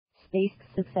SpaceX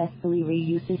successfully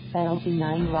reuses Falcon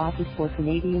 9 rockets for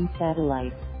Canadian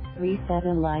satellites. 3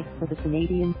 satellites for the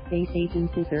Canadian Space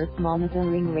Agency's Earth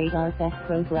Monitoring Radarsat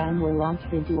program were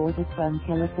launched into orbit from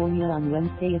California on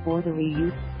Wednesday aboard a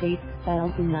reused SpaceX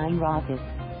Falcon 9 rocket.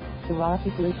 The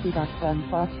rocket lifted off from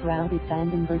fog-shrouded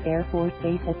Vandenberg Air Force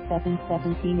Base at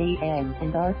 7:17 a.m.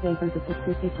 and arced over the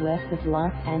Pacific west of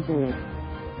Los Angeles.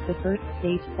 The first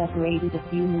stage separated a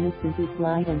few minutes into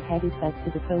flight and headed back to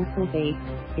the coastal base,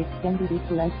 extended its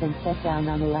legs and set down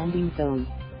on a landing zone.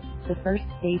 The first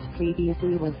stage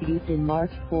previously was used in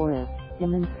March for a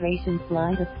demonstration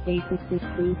flight of SpaceX's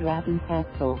Crew Dragon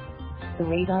capsule. The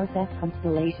Radarsat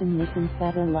Constellation Mission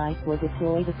satellites were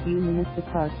deployed a few minutes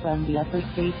apart from the upper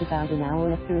stage about an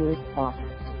hour after liftoff.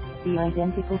 The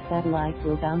identical satellites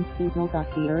will bounce signals off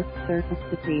the Earth's surface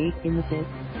to create images,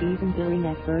 even during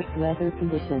adverse weather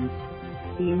conditions.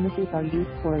 The images are used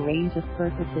for a range of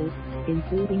purposes,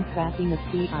 including tracking of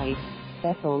sea ice,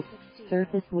 vessels,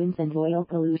 surface winds and oil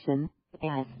pollution,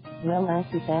 as well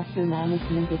as disaster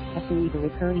management, especially the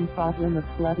recurring problem of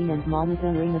flooding and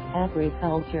monitoring of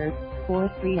agriculture,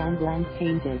 forestry and land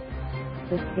changes.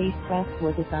 The spacecraft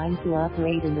were designed to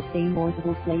operate in the same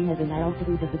orbital plane at an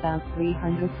altitude of about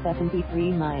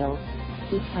 373 miles,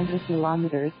 600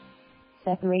 kilometers,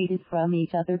 separated from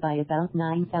each other by about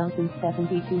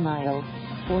 9,072 miles,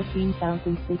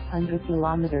 14,600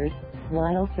 kilometers,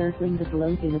 while circling the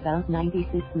globe in about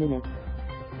 96 minutes.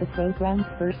 The program's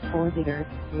first orbiter,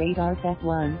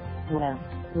 Radarsat-1, was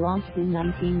launched in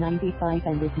 1995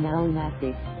 and is now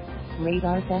inactive.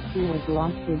 Radarsat-2 was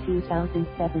launched in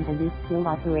 2007 and is still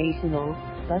operational,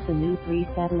 but the new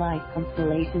 3-satellite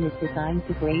constellation is designed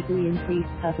to greatly increase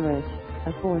coverage,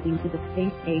 according to the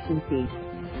space agency.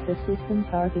 The system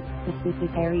targets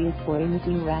specific areas for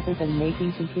imaging rather than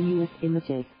making continuous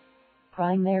images.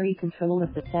 Primary control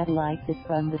of the satellites is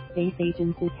from the space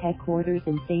agency's headquarters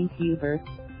in Saint-Hubert,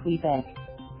 Quebec.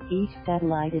 Each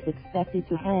satellite is expected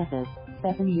to have a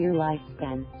 7-year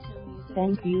lifespan.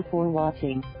 Thank you for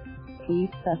watching.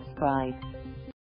 Please subscribe.